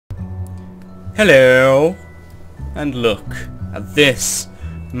Hello! And look at this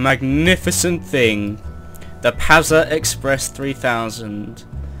magnificent thing. The Pazza Express 3000.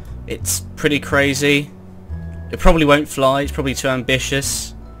 It's pretty crazy. It probably won't fly, it's probably too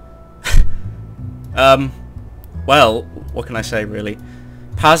ambitious. Well, what can I say really?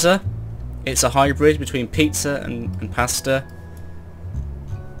 Pazza, it's a hybrid between pizza and pasta.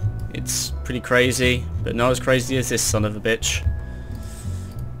 It's pretty crazy, but not as crazy as this son of a bitch.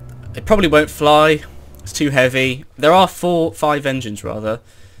 It probably won't fly, it's too heavy. There are 5 engines rather,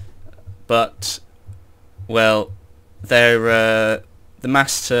 but, well, they're, the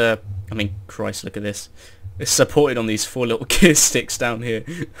master, I mean, Christ, look at this. It's supported on these 4 little gear sticks down here.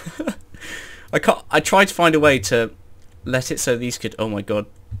 I tried to find a way to let it so these could, oh my god,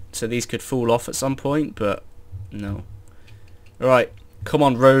 so these could fall off at some point, but no. Alright, come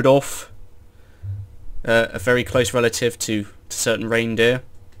on Rodolph. A very close relative to certain reindeer.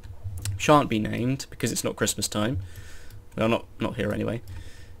 Shan't be named because it's not Christmas time. Well, not here anyway.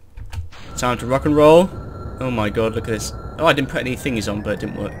 Time to rock and roll. Oh my god, look at this. Oh, I didn't put any thingies on, but it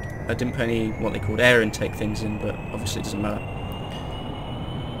didn't work. I didn't put any, what they called, air intake things in, but obviously it doesn't matter.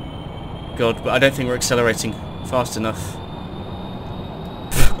 God, but I don't think we're accelerating fast enough.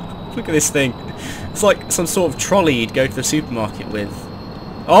 Look at this thing. It's like some sort of trolley you'd go to the supermarket with.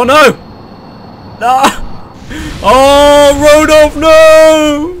 Oh no! No! Oh, Rodolph,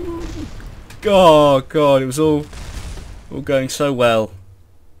 no! God, God, it was all going so well.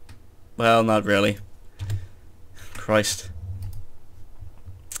 Well, not really. Christ.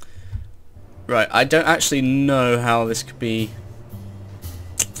 Right, I don't actually know how this could be.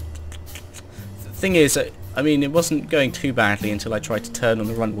 The thing is, I mean, it wasn't going too badly until I tried to turn on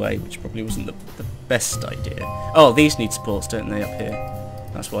the runway, which probably wasn't the best idea. Oh, these need supports, don't they, up here?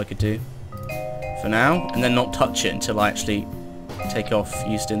 That's what I could do for now, and then not touch it until I actually take off,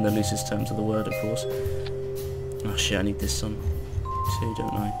 used in the loosest terms of the word, of course. Oh shit, I need this on too,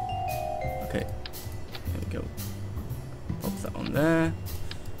 don't I? Okay, there we go. Pop that on there.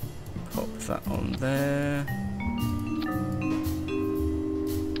 Pop that on there.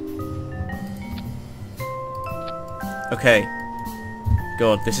 Okay.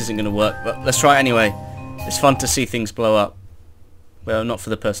 God, this isn't going to work, but let's try it anyway. It's fun to see things blow up. Well, not for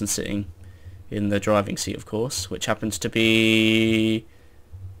the person sitting in the driving seat, of course, which happens to be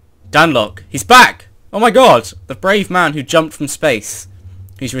Danlock. He's back! Oh my god! The brave man who jumped from space.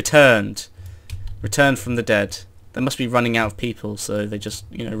 He's returned. Returned from the dead. They must be running out of people, so they just,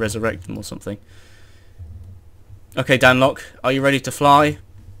 you know, resurrect them or something. Okay, Danlock, are you ready to fly?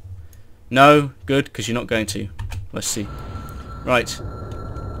 No? Good, because you're not going to. Let's see. Right.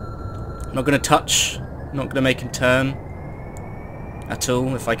 I'm not going to touch. I'm not going to make him turn. At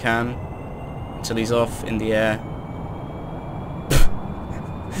all, if I can. Until he's off in the air.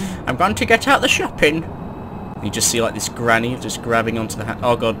 I'm going to get out the shopping. You just see like this granny just grabbing onto the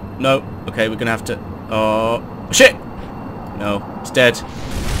oh god, no. Okay, we're going to have to... Oh, shit! No, it's dead.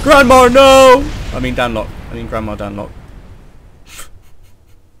 Grandma, no! I mean Danlock. I mean Grandma Danlock.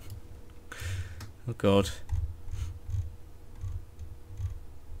 Oh god.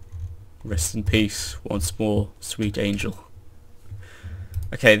 Rest in peace once more, sweet angel.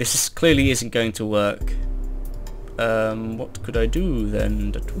 Okay, this clearly isn't going to work. What could I do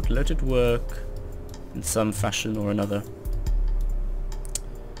then that would let it work in some fashion or another?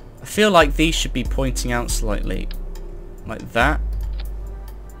 I feel like these should be pointing out slightly, like that,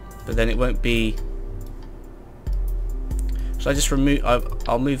 but then it won't be... Should I just remove...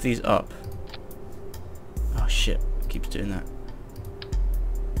 I'll move these up. Oh shit, it keeps doing that.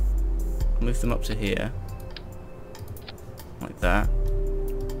 I'll move them up to here, like that.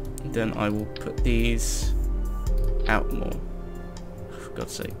 And then I will put these out more. For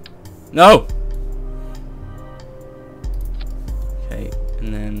God's sake. No! Okay,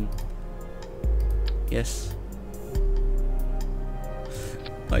 and then... Yes.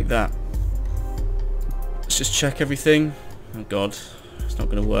 Like that. Let's just check everything. Oh god, it's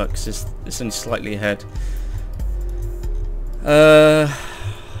not going to work because it's only slightly ahead.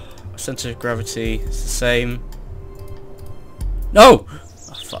 Center of gravity is the same. No!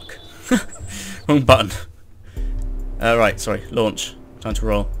 Oh fuck. Wrong button. Right, sorry, launch. Time to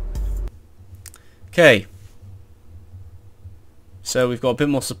roll. Okay. So we've got a bit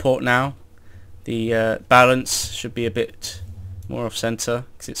more support now. The balance should be a bit more off center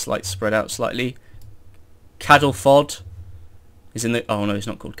because it's like spread out slightly. Caddelfod is in the... Oh no, he's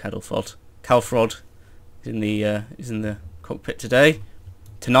not called Caddelfod. Calfrod is in the cockpit today.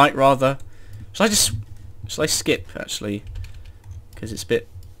 Tonight rather. Shall I skip actually? Because it's a bit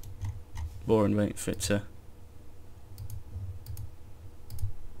boring waiting for it to...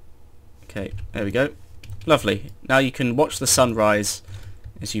 Okay, there we go. Lovely. Now you can watch the sunrise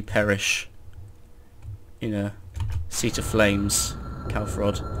as you perish in a seat of flames,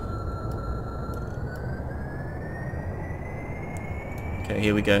 Calfrod. Okay,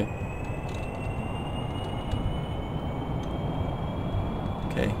 here we go.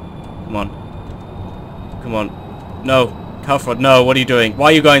 Okay, come on. Come on. No! Calfrod, no! What are you doing? Why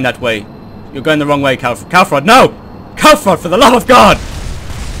are you going that way? You're going the wrong way, Calfrod. Calfrod, no! Calfrod, for the love of God!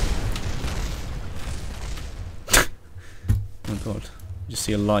 Oh God. You just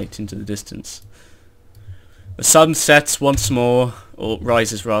see a light into the distance. The sun sets once more, or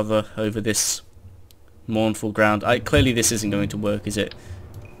rises rather, over this mournful ground. Clearly this isn't going to work, is it?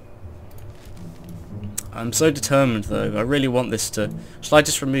 I'm so determined though. I really want this to... Shall I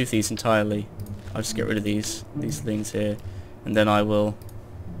just remove these entirely? I'll just get rid of these things here, and then I will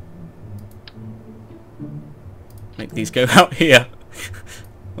make these go out here.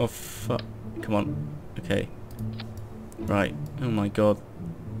 Oh fuck. Come on. Okay. Right. Oh my God.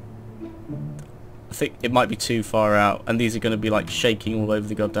 I think it might be too far out, and these are going to be like shaking all over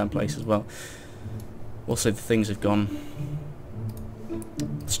the goddamn place as well. Also, the things have gone.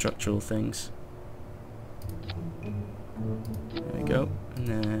 Structural things. There we go. And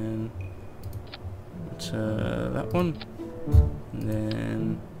then that one. And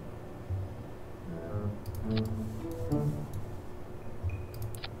then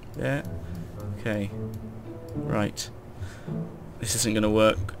there. Okay. Right. This isn't going to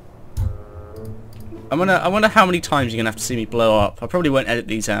work. I wonder how many times you're going to have to see me blow up. I probably won't edit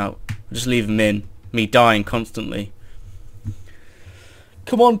these out. I'll just leave them in. Me dying constantly.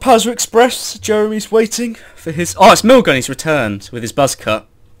 Come on, Pazza Express. Jeremy's waiting for his... Oh, it's Milgun. He's returned with his buzz cut.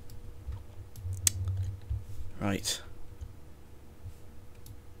 Right.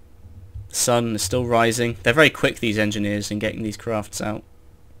 The sun is still rising. They're very quick, these engineers, in getting these crafts out.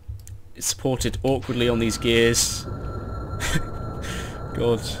 It's supported awkwardly on these gears.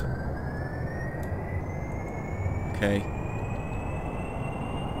 God. Okay.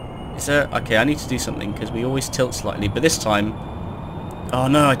 Is there... Okay, I need to do something, because we always tilt slightly, but this time... Oh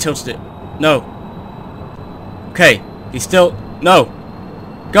no, I tilted it. No. Okay, he's still... No!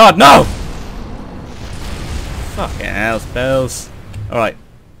 God, no! Fucking hell, spells. Alright.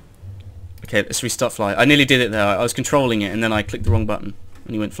 Okay, let's restart fly. I nearly did it there. I was controlling it, and then I clicked the wrong button,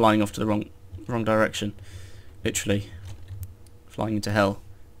 and he went flying off to the wrong direction. Literally. Flying into hell.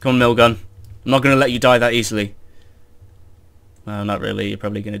 Come on, Milgun. I'm not going to let you die that easily. Well, not really. You're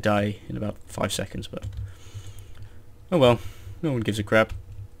probably going to die in about 5 seconds, but... Oh well. No one gives a crap.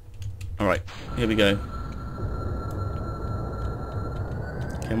 Alright, here we go.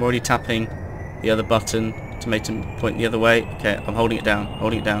 Okay, I'm already tapping the other button to make him point the other way. Okay, I'm holding it down,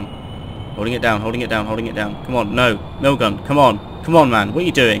 holding it down. Holding it down, holding it down, holding it down. Come on, no. Milgun, come on. Come on, man. What are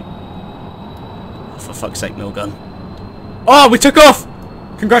you doing? Oh, for fuck's sake, Milgun. Oh, we took off!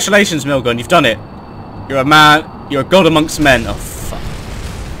 Congratulations, Milgun, you've done it. You're a man. You're a god amongst men. Oh,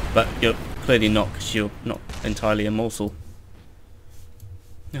 fuck. But you're clearly not, because you're not entirely immortal.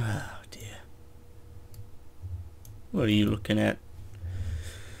 Oh dear. What are you looking at?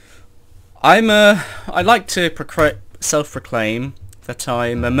 I like to self-proclaim that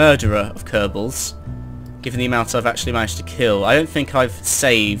I'm a murderer of Kerbals, given the amount I've actually managed to kill. I don't think I've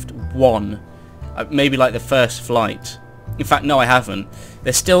saved one. Maybe like the first flight. In fact, no, I haven't.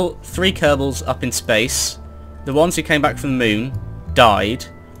 There's still 3 Kerbals up in space. The ones who came back from the moon died.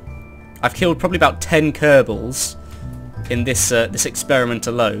 I've killed probably about 10 Kerbals in this experiment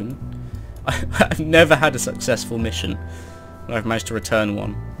alone. I've never had a successful mission where I've managed to return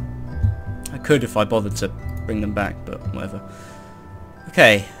one. I could if I bothered to bring them back, but whatever.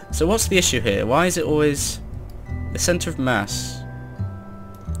 Okay, so what's the issue here? Why is it always the centre of mass?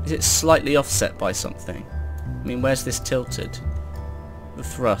 Is it slightly offset by something? I mean, where's this tilted? The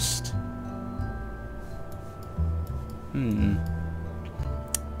thrust. Num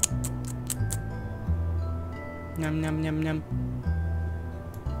num num num.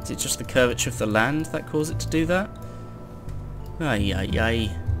 Is it just the curvature of the land that caused it to do that? Ay ay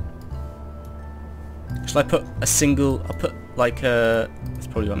ay. Shall I put a single... I'll put like a... This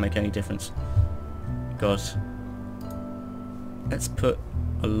probably won't make any difference. God. Let's put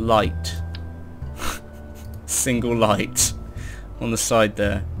a light. Single light on the side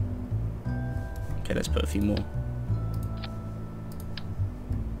there. Okay, let's put a few more.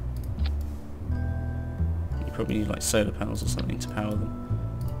 Probably need like solar panels or something to power them.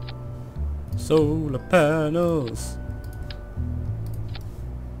 Solar panels.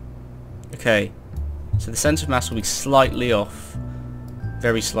 Okay, so the centre of mass will be slightly off,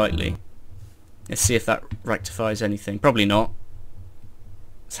 very slightly. Let's see if that rectifies anything. Probably not.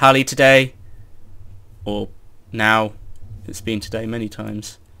 It's Hallie today. Or now. It's been today many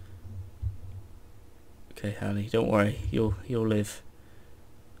times. Okay, Hallie, don't worry. You'll live.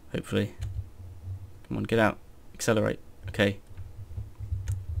 Hopefully. Come on, get out. Accelerate. Okay.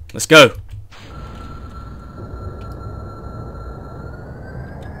 Let's go!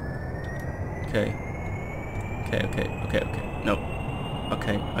 Okay. Okay. No.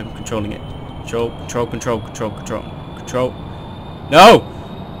 Okay, I'm controlling it. Control. No!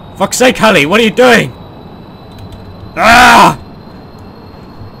 Fuck's sake, Hallie, what are you doing? Ah!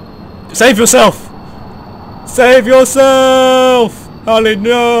 Save yourself! Save yourself! Hallie,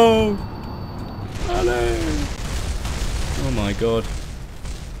 no! Hallie! Oh my god.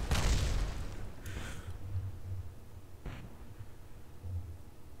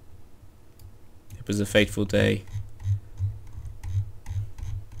 It was a fateful day.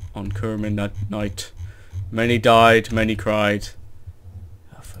 On Kerman night. Many died, many cried.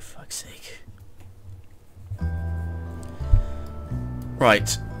 Oh, for fuck's sake.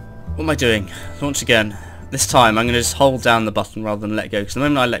 Right. What am I doing? Launch again. This time I'm going to just hold down the button rather than let go, because the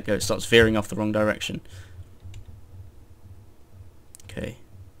moment I let go it starts veering off the wrong direction. Okay.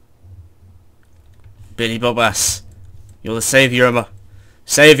 Billy Bobass. You're the saviour, Emma.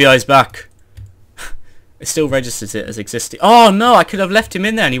 Saviour is back. It still registers it as existing. Oh no, I could have left him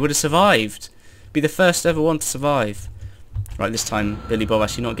in there and he would have survived. Be the first ever one to survive. Right, this time, Billy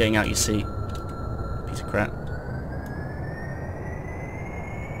Bobass, you're not getting out, you see. Piece of crap.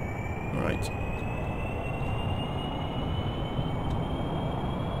 Alright.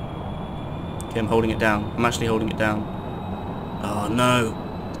 Okay, I'm holding it down. I'm actually holding it down. Oh no.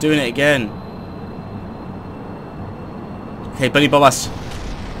 It's doing it again. Okay, Billy Bobass.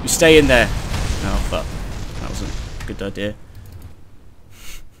 You stay in there. Oh fuck. That wasn't a good idea.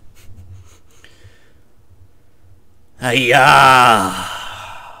 Hiya!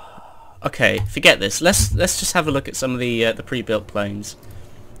 Okay, forget this. Let's just have a look at some of the pre-built planes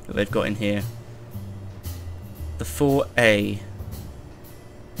that they've got in here. The 4A,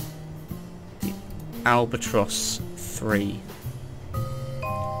 the Albatross 3.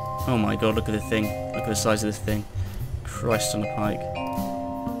 Oh my god! Look at the thing. Look at the size of this thing. Christ on a pike.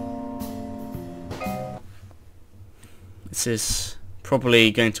 This is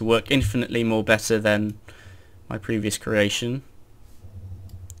probably going to work infinitely more better than my previous creation.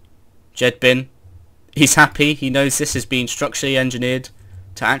 Jedbin, he's happy. He knows this has been structurally engineered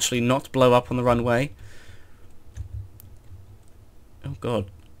to actually not blow up on the runway. Oh god,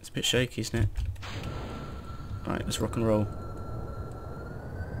 it's a bit shaky, isn't it? Alright, let's rock and roll.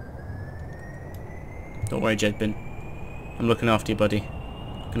 Don't worry, Jedbin. I'm looking after you, buddy.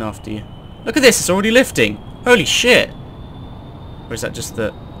 Looking after you. Look at this, it's already lifting. Holy shit. Or is that just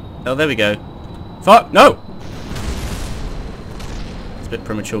the... Oh, there we go. Fuck, no! It's a bit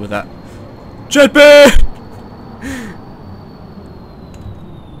premature with that. Jedbin!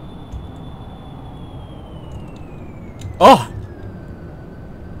 Oh!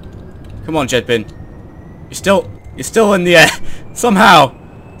 Come on, Jedbin. You're still in the air.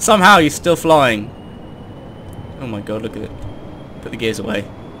 Somehow you're still flying. Oh my god, look at it. Put the gears away.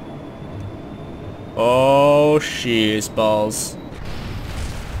 Oh, shears balls.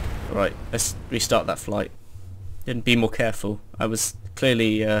 Right, let's restart that flight. Didn't be more careful. I was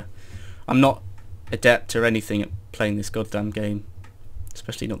clearly... I'm not adept or anything at playing this goddamn game.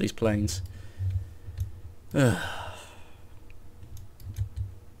 Especially not these planes.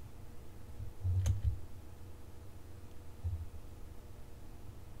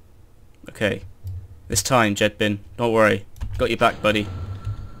 Okay. This time, Jedbin. Don't worry. Got your back, buddy.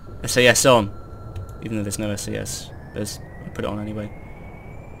 SAS on. Even though there's no SAS. I put it on anyway.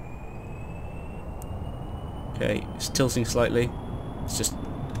 Okay, it's tilting slightly. It's just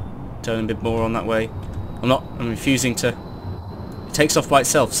turning a bit more on that way. I'm refusing to... It takes off by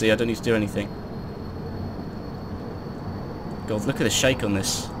itself, see, I don't need to do anything. God, look at the shake on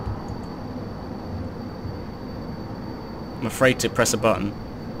this. I'm afraid to press a button.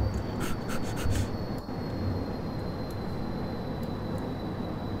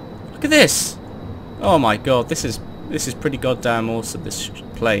 Look at this! Oh my god, this is pretty goddamn awesome, this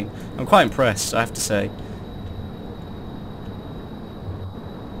plane. I'm quite impressed, I have to say.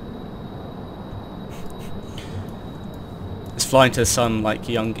 It's flying to the sun like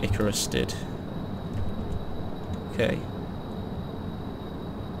young Icarus did. Okay.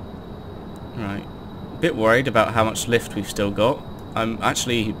 Right. A bit worried about how much lift we've still got. I'm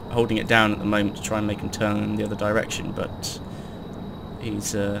actually holding it down at the moment to try and make him turn in the other direction, but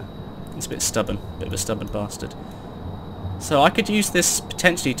he's a bit stubborn, bit of a stubborn bastard. So I could use this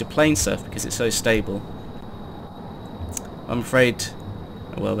potentially to plane surf because it's so stable. I'm afraid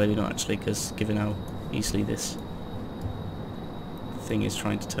Well, maybe not actually, because given how easily this thing is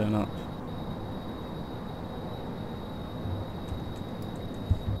trying to turn up.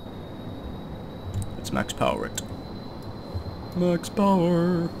 Let's max power it. Max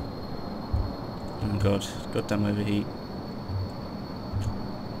power! Oh god, goddamn overheat.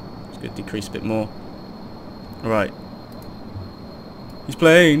 It's going to decrease a bit more. Right. He's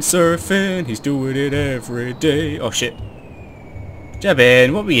playing surfing, he's doing it every day. Oh shit.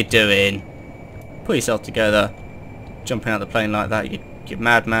 Jebin, what were you doing? Put yourself together. Jumping out the plane like that, you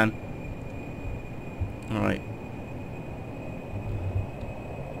madman. Alright.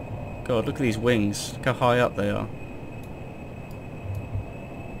 God, look at these wings. Look how high up they are.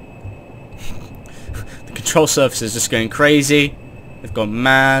 The control surface is just going crazy. They've gone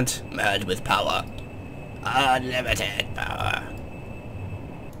mad. Mad with power. Unlimited power.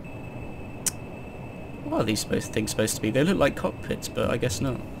 What are these things supposed to be? They look like cockpits, but I guess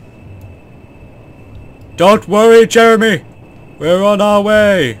not. Don't worry, Jeremy! We're on our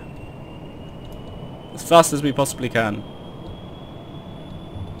way! As fast as we possibly can.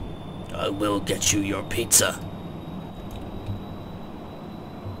 I will get you your pizza.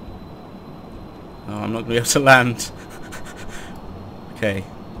 Oh, I'm not going to be able to land. Okay.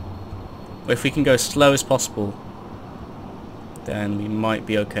 Well, if we can go as slow as possible, then we might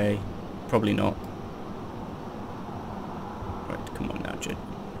be okay. Probably not. Right, come on now, Jude.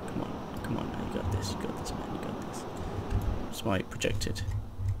 Come on now, you got this, man, you got this. It's my projected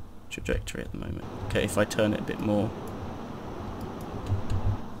trajectory at the moment. Okay, if I turn it a bit more.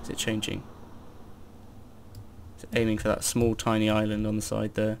 Is it changing? Is it aiming for that small tiny island on the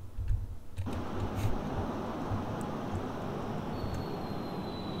side there?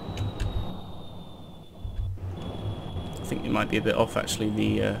 I think it might be a bit off actually,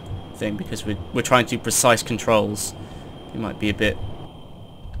 the thing, because we're trying to do precise controls. It might be a bit...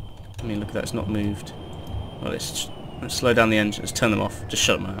 I mean, look at that, it's not moved. Well, let's slow down the engines, turn them off, just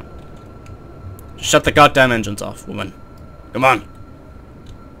shut them out. Just shut the goddamn engines off, woman. Come on!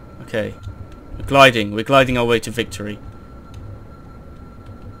 Okay. We're gliding our way to victory.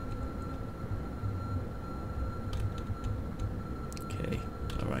 Okay,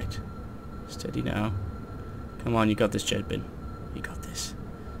 alright. Steady now. Come on, you got this, Jedbin. You got this.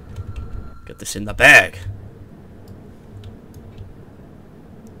 Got this in the bag.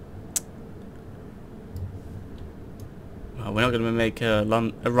 Well, we're not going to make a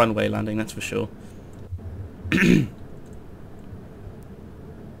runway landing, that's for sure.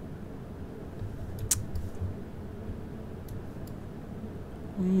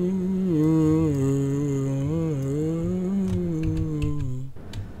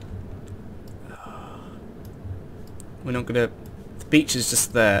 We're not gonna... The beach is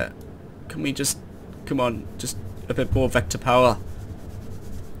just there. Can we just... Come on, just a bit more vector power.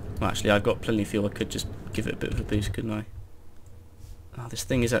 Well, actually, I've got plenty of fuel. I could just give it a bit of a boost, couldn't I? Oh, this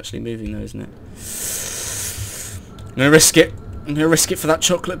thing is actually moving though, isn't it? I'm gonna risk it. I'm gonna risk it for that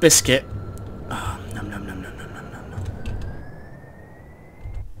chocolate biscuit. Oh, nom nom nom nom nom nom nom nom.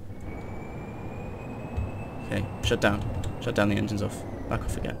 Okay, shut down. Shut down the engines off. Back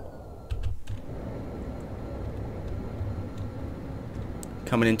off again.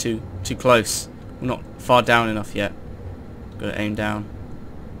 Coming in too close. We're not far down enough yet. Got to aim down.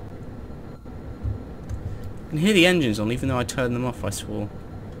 I can hear the engines on, even though I turned them off, I swore.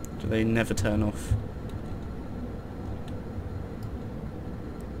 Do they never turn off?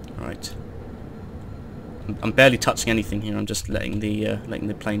 Alright. I'm barely touching anything here, I'm just letting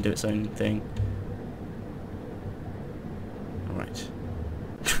the plane do its own thing. Alright.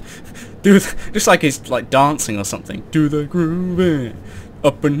 Just like he's like dancing or something. Do the groove.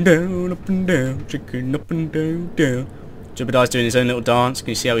 Up and down, chicken up and down, down. Jebediah's doing his own little dance. Can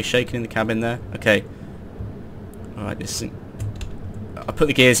you see how he's shaking in the cabin there? Okay. Alright, this is... I put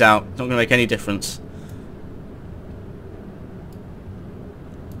the gears out. It's not going to make any difference.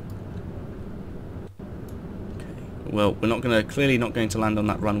 Okay. Well, we're not going to... Clearly not going to land on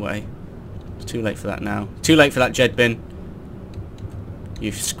that runway. It's too late for that now. Too late for that, Jedbin.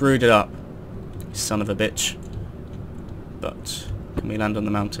 You've screwed it up. You son of a bitch. But... Can we land on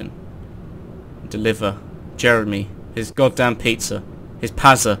the mountain? Deliver Jeremy his goddamn pizza, his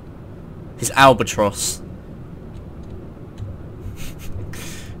pazza, his albatross.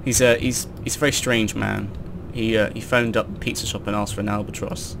 He's a very strange man. He phoned up the pizza shop and asked for an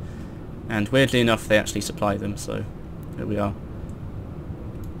albatross, and weirdly enough, they actually supply them. So here we are.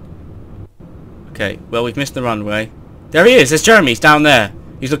 Okay, well we've missed the runway. There he is. There's Jeremy. He's down there.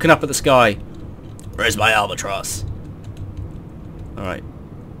 He's looking up at the sky. Where's my albatross? Alright.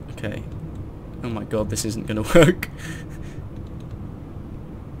 Okay. Oh my god, this isn't gonna work.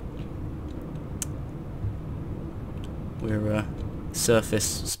 We're surface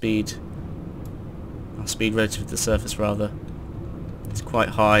speed. Our speed relative to the surface, rather. It's quite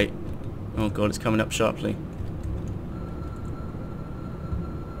high. Oh god, it's coming up sharply.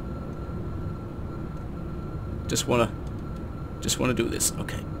 Just wanna do this.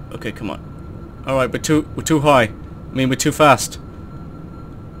 Okay, okay, come on. All right, we're too high. I mean, we're too fast.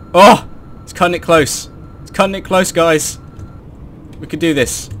 Oh, it's cutting it close. It's cutting it close, guys. We could do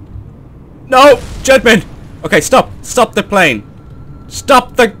this. No, Jedman. Okay, stop the plane.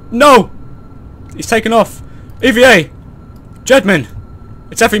 Stop the no. He's taken off. EVA, Jedman.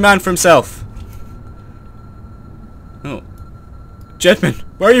 It's every man for himself. Oh, Jedman,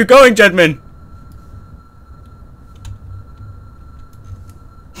 where are you going, Jedman?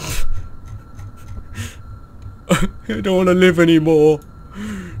 I don't want to live anymore.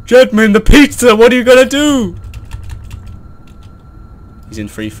 Jedman, the pizza, what are you gonna do? He's in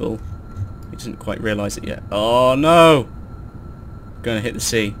free fall. He doesn't quite realise it yet. Oh no! Gonna hit the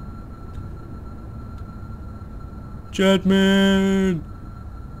sea. Jedman!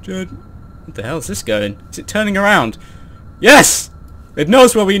 What the hell is this going? Is it turning around? Yes! It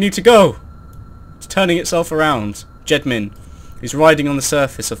knows where we need to go! It's turning itself around. Jedman is riding on the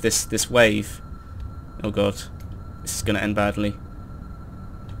surface of this wave. Oh god. This is going to end badly.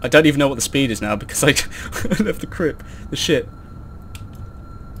 I don't even know what the speed is now because I left the ship.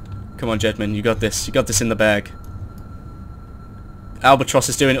 Come on, Jedman, you got this. You got this in the bag. Albatross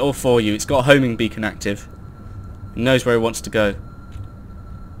is doing it all for you. It's got a homing beacon active. It knows where it wants to go.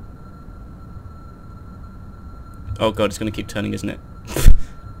 Oh god, it's going to keep turning, isn't it?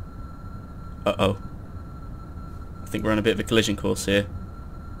 Uh-oh. I think we're on a bit of a collision course here.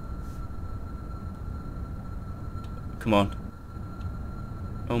 Come on.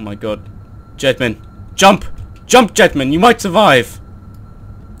 Oh my god. Jedman. Jump! Jump, Jedman! You might survive!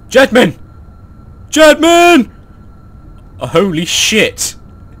 Jedman! Jedman! Oh, holy shit!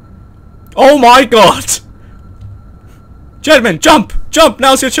 Oh my god! Jedman, jump! Jump!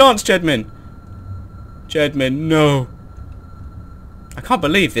 Now's your chance, Jedman! Jedman, no. I can't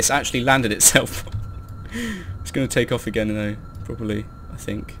believe this actually landed itself. It's going to take off again though, probably, I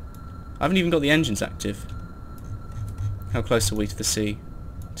think. I haven't even got the engines active. How close are we to the sea?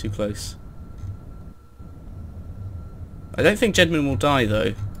 Too close. I don't think Jedman will die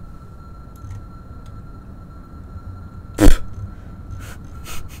though.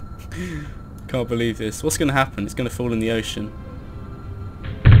 Can't believe this. What's going to happen? It's going to fall in the ocean.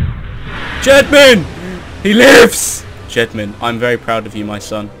 Jedman! He lives! Jedman, I'm very proud of you, my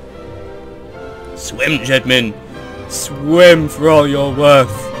son. Swim, Jedman! Swim for all you're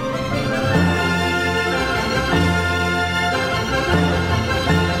worth!